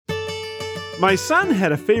My son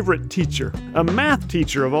had a favorite teacher, a math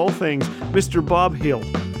teacher of all things, Mr. Bob Hill.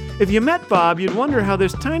 If you met Bob, you'd wonder how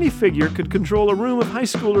this tiny figure could control a room of high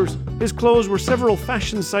schoolers. His clothes were several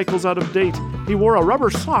fashion cycles out of date. He wore a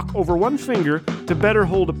rubber sock over one finger to better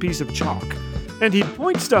hold a piece of chalk. And he'd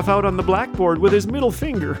point stuff out on the blackboard with his middle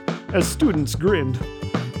finger, as students grinned.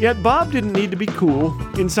 Yet Bob didn't need to be cool.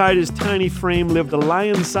 Inside his tiny frame lived a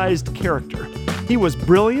lion-sized character. He was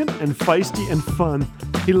brilliant and feisty and fun.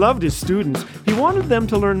 He loved his students. He wanted them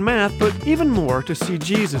to learn math, but even more to see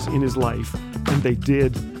Jesus in his life. And they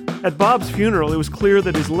did. At Bob's funeral, it was clear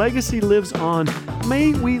that his legacy lives on.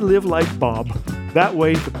 May we live like Bob. That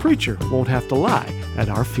way, the preacher won't have to lie at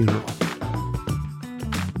our funeral.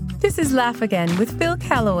 This is Laugh Again with Phil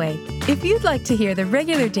Callaway. If you'd like to hear the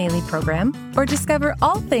regular daily program or discover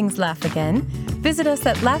all things Laugh Again, visit us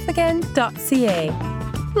at laughagain.ca.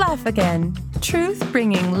 Laugh Again. Truth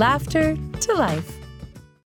bringing laughter to life.